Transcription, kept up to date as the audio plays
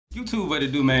YouTube, what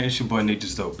it do, man? It's your boy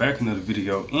natejustdope, back in another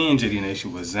video. And JD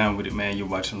Nation was down with it, man. You're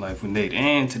watching Life with Nate.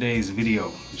 And today's video,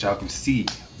 as y'all can see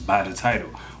by the title,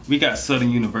 we got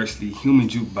Southern University Human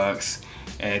Jukebox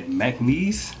at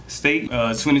McNeese State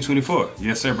 2024.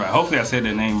 Yes, sir, bro. Hopefully I said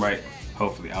that name right.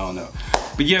 Hopefully, I don't know.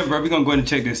 But yeah, bro, we're gonna go ahead and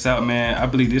check this out, man. I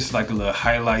believe this is like a little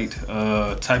highlight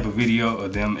type of video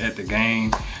of them at the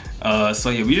game.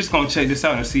 So yeah, we just gonna check this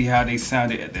out and see how they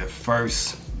sounded at their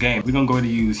first game. We're gonna go ahead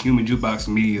and use Human Jukebox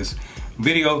Media's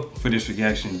video for this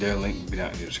reaction. Their link will be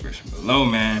down in the description below,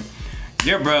 man.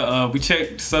 Yeah, bro, we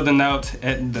checked Southern out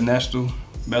at the National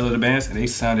Battle of the Bands and they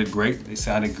sounded great. They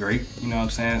sounded great, you know what I'm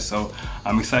saying? So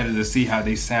I'm excited to see how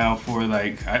they sound for,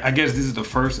 like, I guess this is the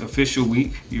first official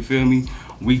week, you feel me?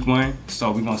 Week 1.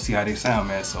 So we're gonna see how they sound,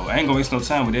 man. So I ain't gonna waste no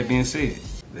time. With that being said,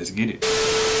 let's get it.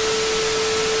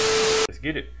 Let's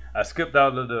get it. I skipped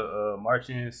all of the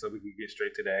marching so we can get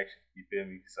straight to the action. You feel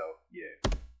me? So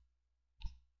yeah.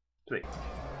 Play.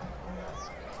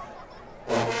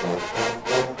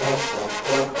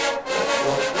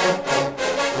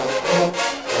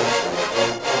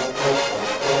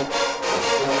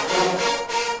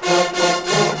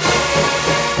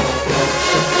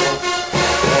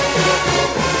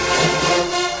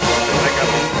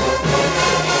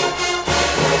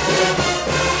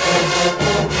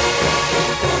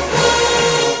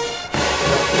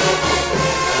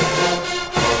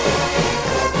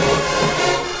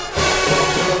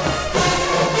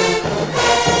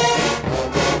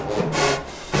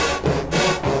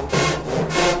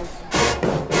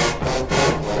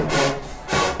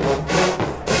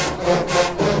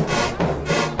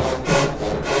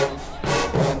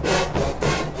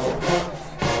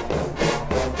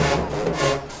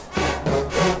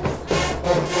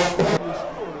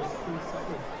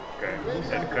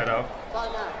 Had to cut off.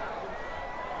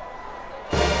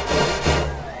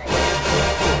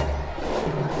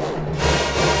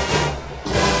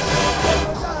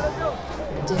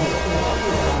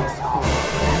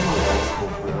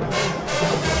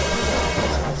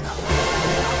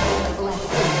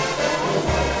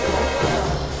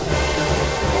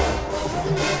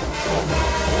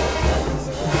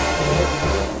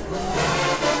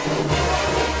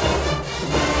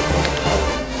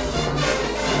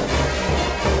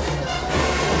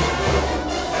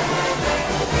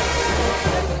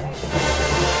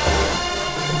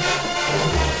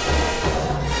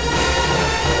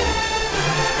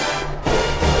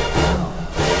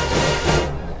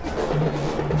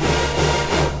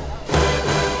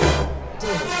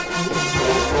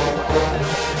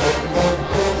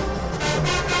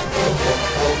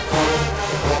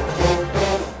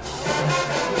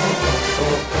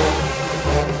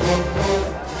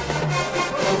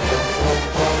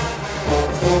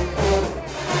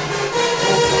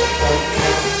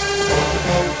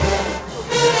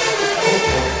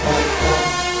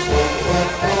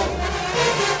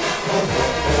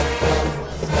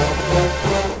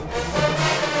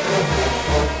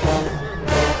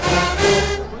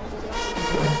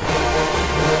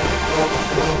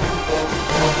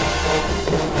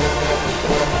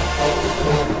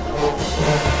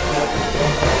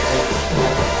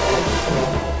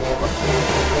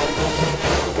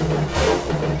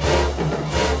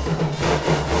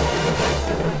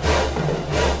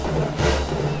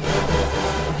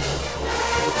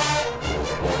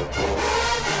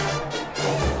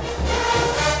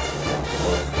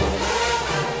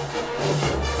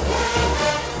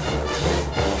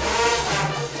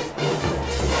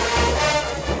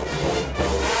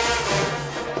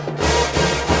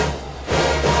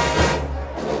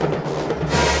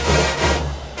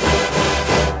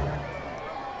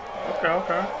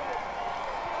 Okay.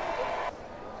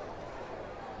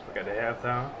 We got the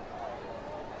halftime.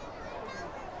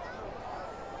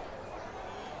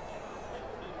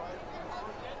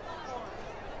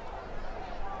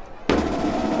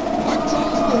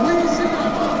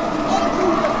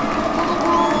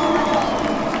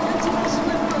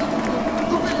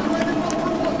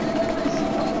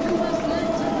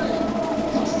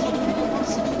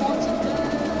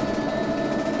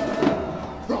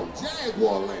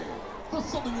 The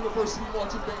Southern University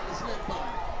marching band is led by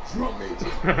drum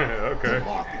major okay.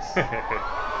 Marcus. The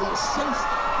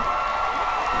showstopper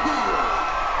here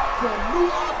from New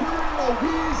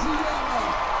Orleans, Louisiana.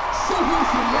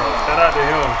 Shout out to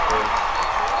him.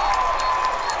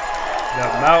 The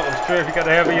amount of strength you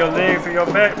gotta have in your legs and your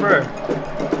back, bro.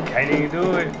 Can't even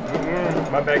do it.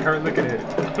 My back hurt looking at it.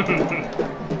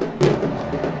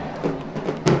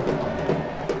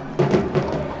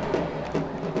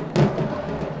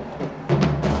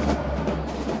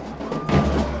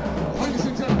 Ladies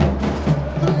and gentlemen,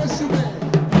 the SU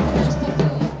band has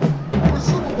performed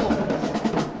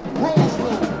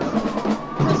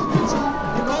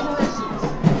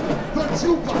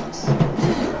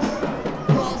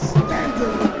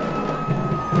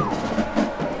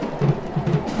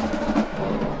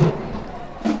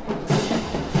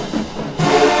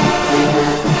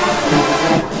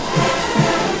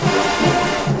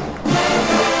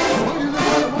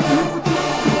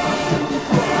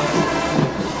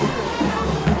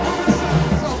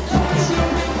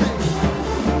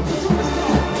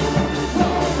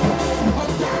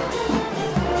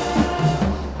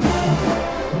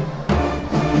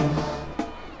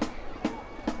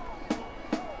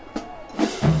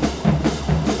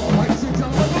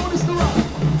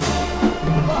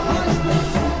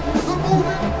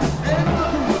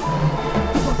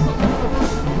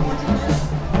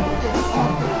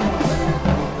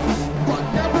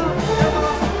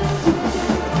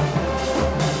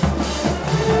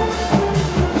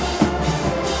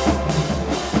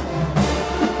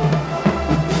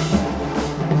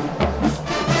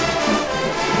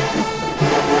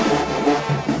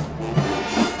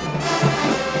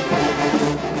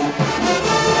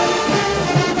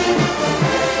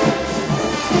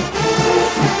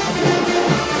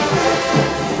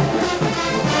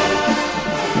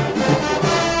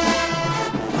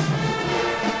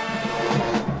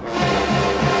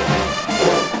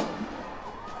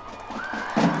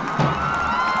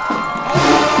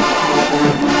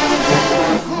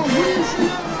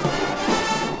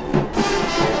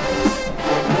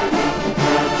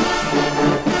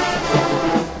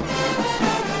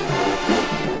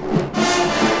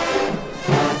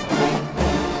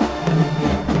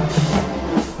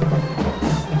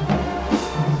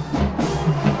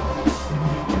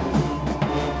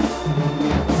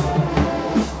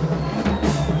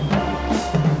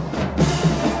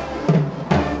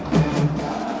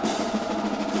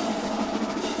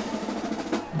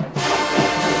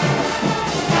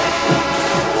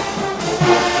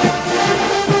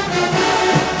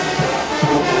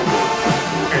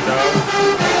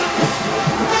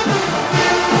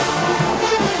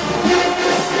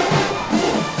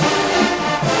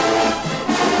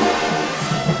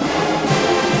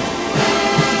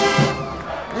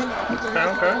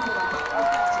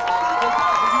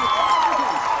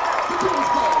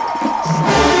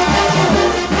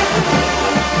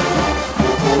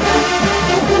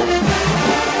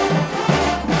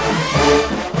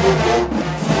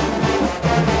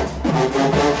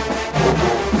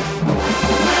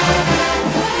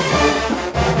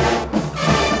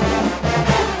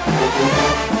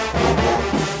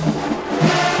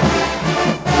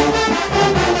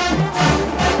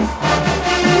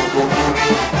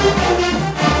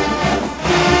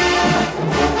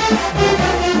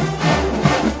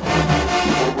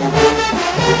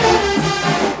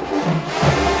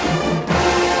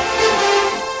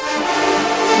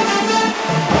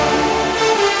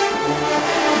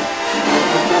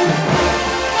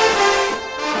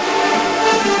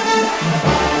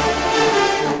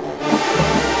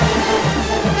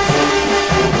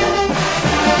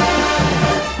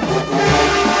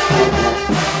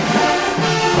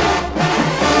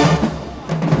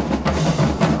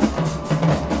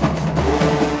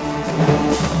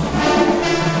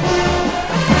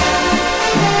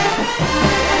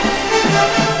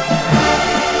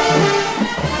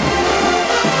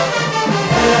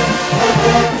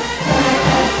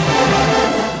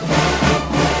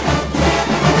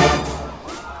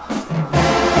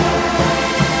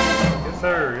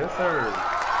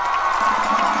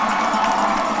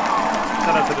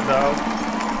to the dog.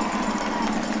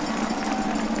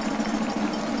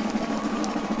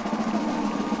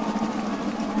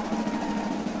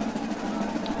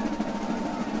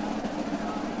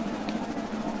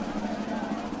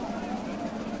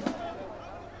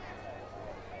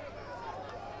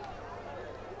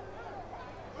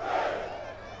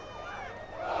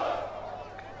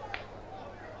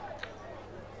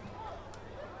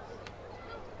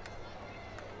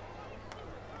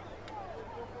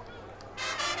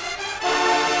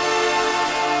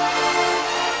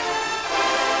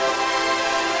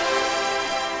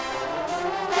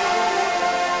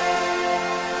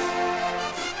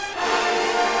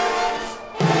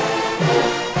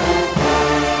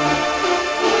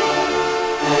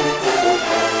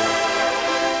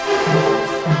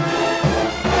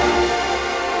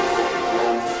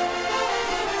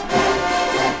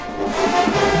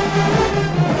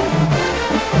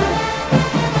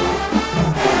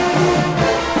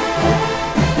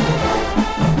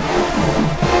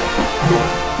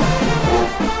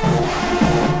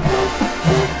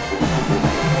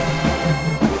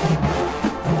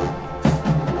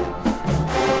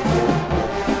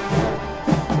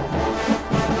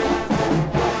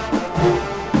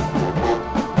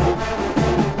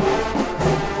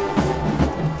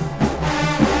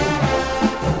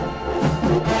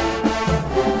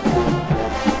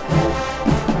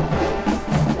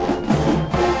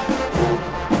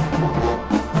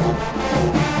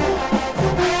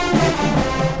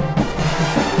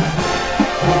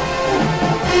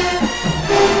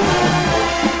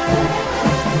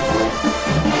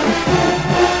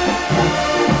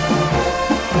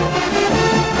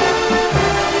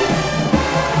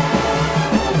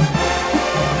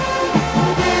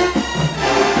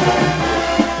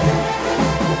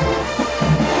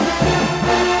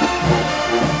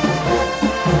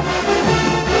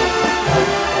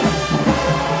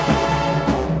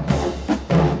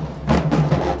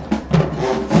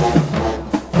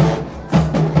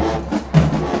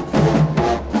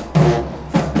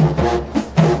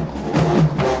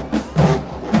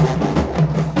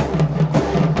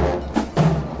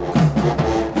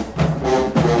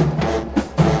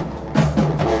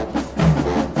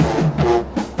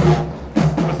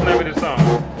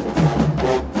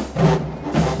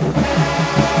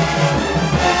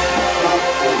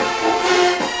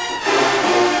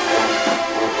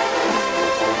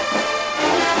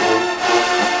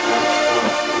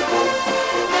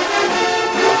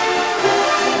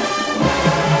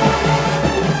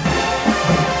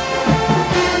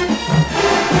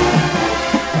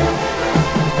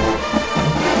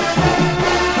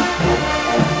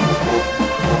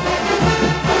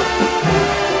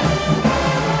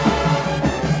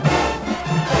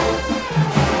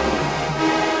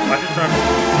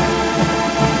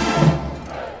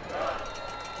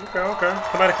 Okay.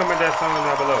 Somebody comment that song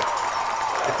down below.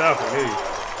 It sounds familiar.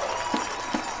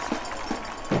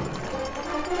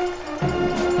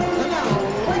 And now,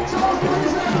 wait till all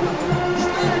plays out.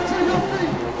 Stand to your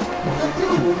feet and do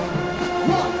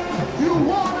what you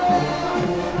wanna.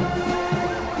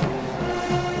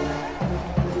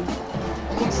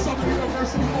 On Southern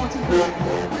University marching band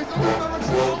is the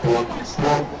direction of the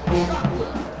maestro, Dr.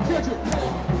 Jukebox.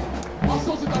 Our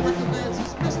social director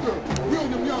dances, Mr.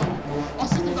 William Young. Our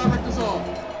assistant directors are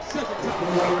second time.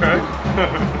 Okay.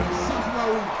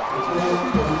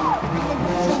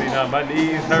 See now, my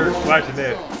knees hurt watching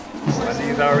that. My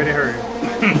knees already hurt.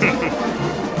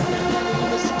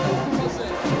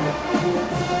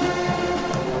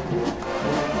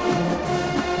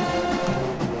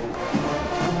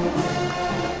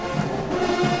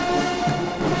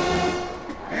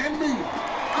 And me,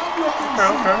 I'm your MC.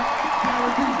 Okay.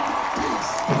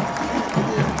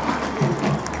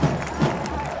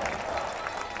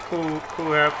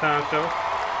 Cool halftime show.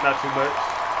 Not too much.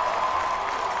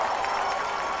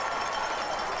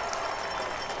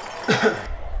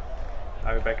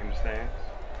 I'll be back in the stands.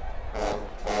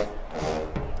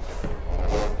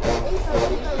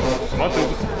 1, 2.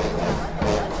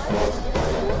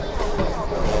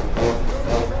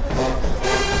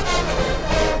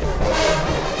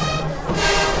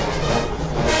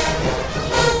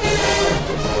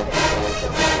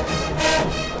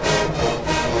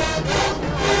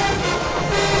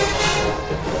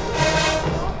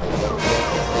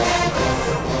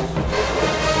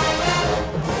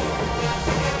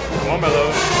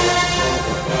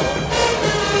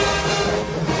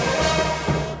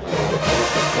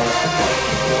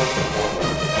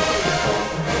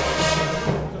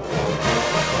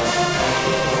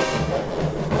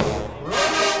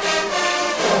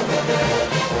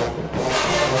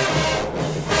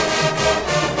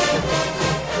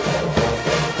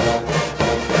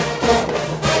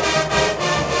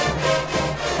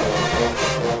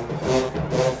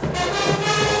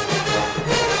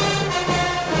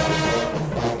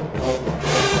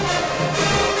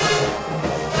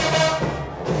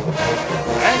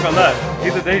 ain't gonna lie.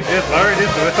 Either they just learned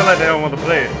this or it's not like they don't want to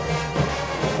play it.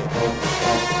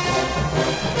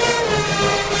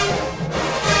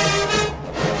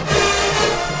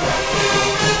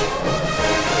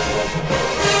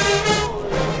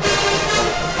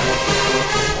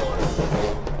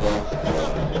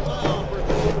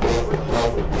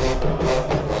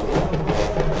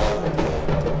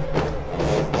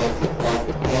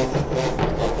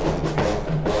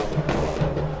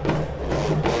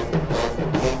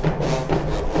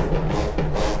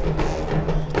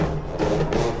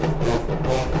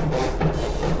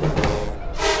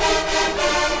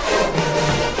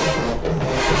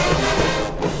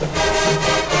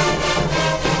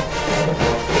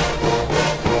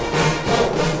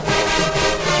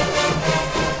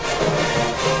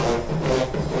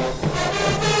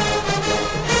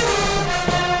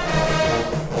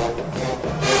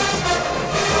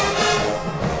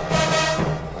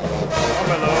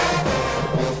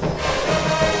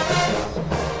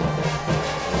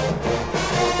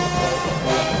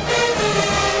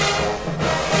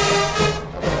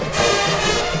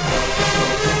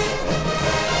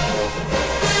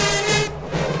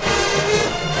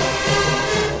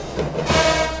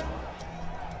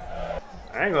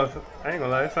 I ain't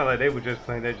gonna lie, it sounded like they were just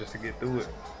playing that just to get through it.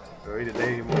 So either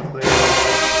they want to play it. Ooh,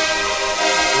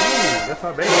 that's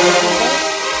my baby.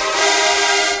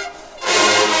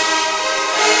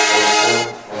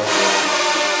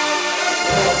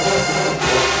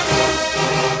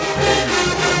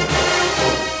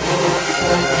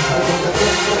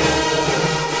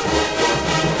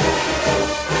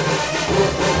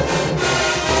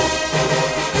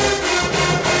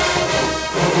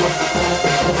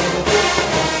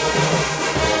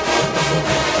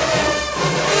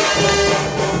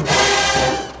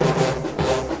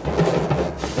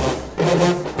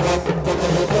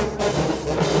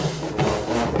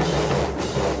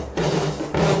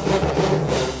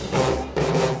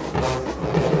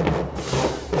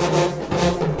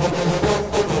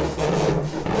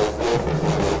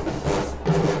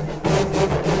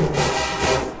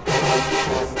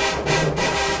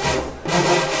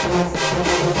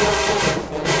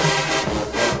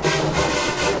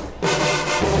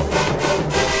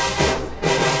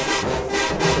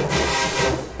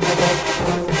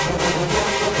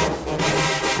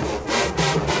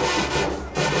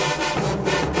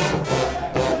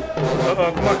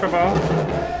 Come on, come on.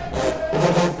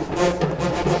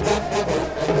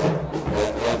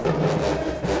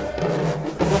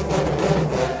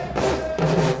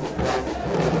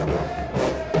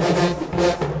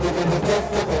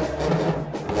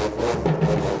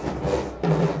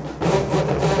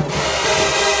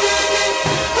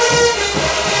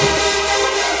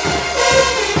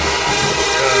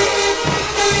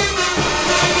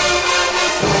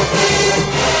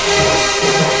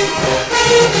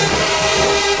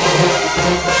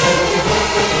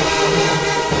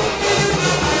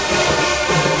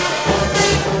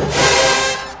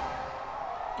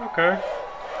 Okay.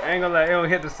 I ain't gonna lie, it don't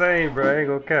hit the same, bro. I ain't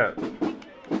gonna cap.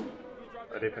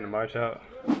 Are they finna march out?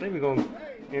 I think we gonna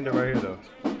end it right here, though.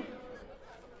 Let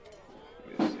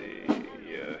me see.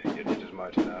 Yeah, they're just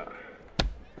marching out.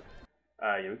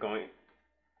 Alright, yeah, we're going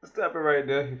to stop it right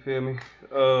there, you feel me?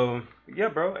 Yeah,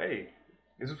 bro, hey,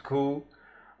 this was cool.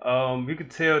 You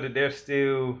could tell that they're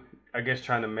still, I guess,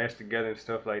 trying to mesh together and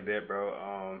stuff like that,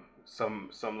 bro.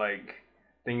 Some like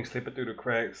things slipping through the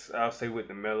cracks. I'll say with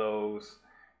the mellows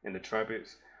and the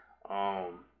trumpets.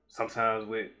 Sometimes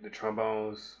with the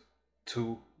trombones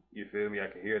too. You feel me? I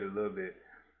can hear it a little bit,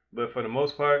 but for the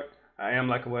most part, I am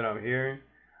liking what I'm hearing.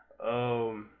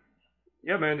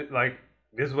 Yeah, man. Like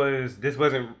this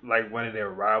wasn't like one of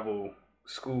their rival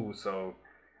schools, so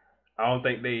I don't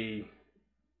think they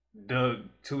dug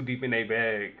too deep in their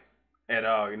bag at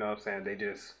all. You know what I'm saying? They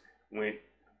just went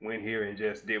here and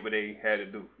just did what they had to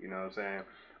do. You know what I'm saying?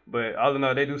 But all in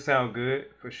all, they do sound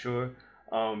good for sure.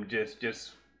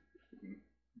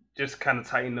 Just kind of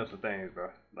tighten up some things, bro.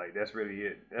 Like that's really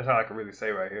it. That's all I can really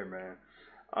say right here, man.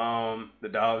 The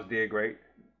dolls did great.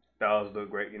 Dolls look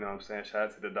great. You know what I'm saying? Shout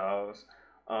out to the dolls.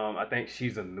 I think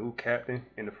she's a new captain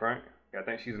in the front. Yeah, I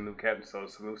think she's a new captain, so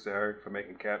salute to her for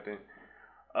making captain.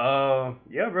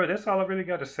 Yeah, bro, that's all I really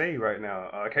got to say right now.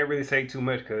 I can't really say too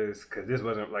much because this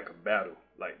wasn't like a battle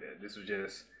like that. This was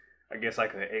just, I guess,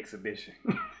 like an exhibition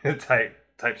type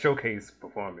showcase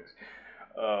performance.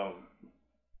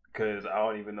 Because I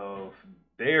don't even know if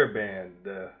their band,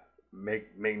 the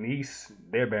McNeese,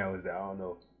 their band was there. I don't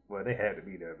know. Well, they had to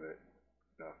be there, but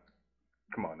no.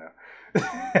 Come on now.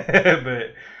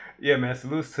 But yeah, man,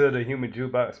 salutes to the Human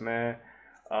Jukebox, man.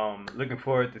 Looking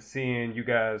forward to seeing you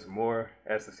guys more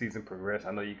as the season progresses.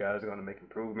 I know you guys are gonna make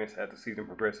improvements as the season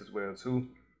progresses as well too.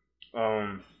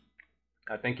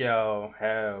 I think y'all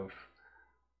have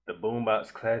the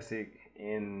Boombox Classic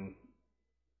in,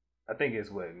 I think it's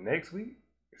what, next week.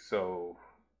 So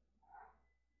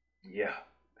yeah,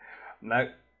 I'm not,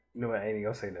 you know what, I ain't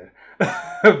gonna say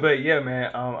that. But yeah,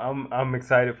 man, I'm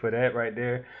excited for that right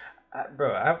there,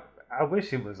 I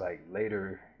wish it was like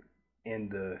later in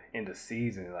the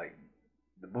season. Like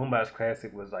the Boombox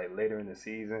Classic was like later in the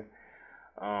season,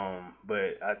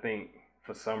 but I think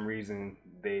for some reason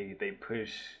they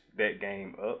push that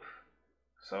game up.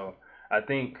 So I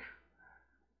think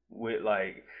with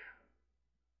like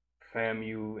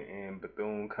FAMU and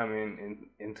Bethune coming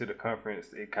into the conference,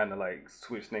 it kind of like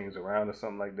switch things around or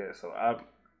something like that. So I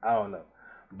don't know,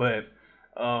 but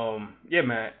yeah,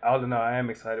 man. All in all, I am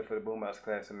excited for the Boombox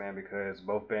Classic, man, because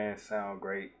both bands sound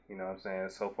great. You know what I'm saying,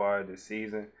 so far this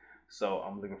season. So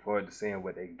I'm looking forward to seeing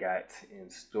what they got in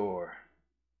store.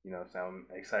 You know what I'm saying,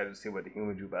 I'm excited to see what the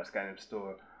Human Jukebox got in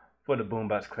store for the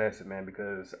Boombox Classic, man,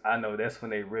 because I know that's when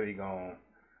they really gon'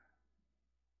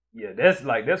 yeah,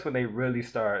 that's when they really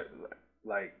start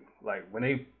like when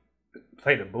they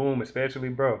play the boom, especially,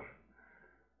 bro.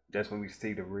 That's when we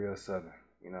see the real Southern.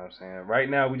 You know what I'm saying? Right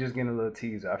now, we just getting a little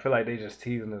teaser. I feel like they just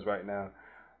teasing us right now.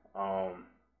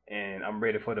 And I'm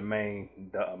ready for the main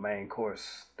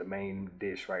course, the main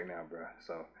dish right now, bro.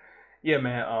 So, yeah,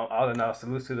 man. All in all,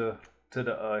 salute to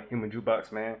the Human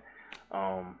Jukebox, man.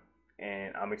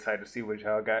 And I'm excited to see what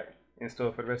y'all got in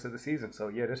store for the rest of the season. So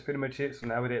yeah, that's pretty much it. So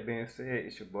now with that being said,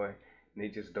 it's your boy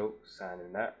Natejustdope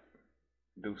signing out.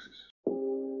 Deuces.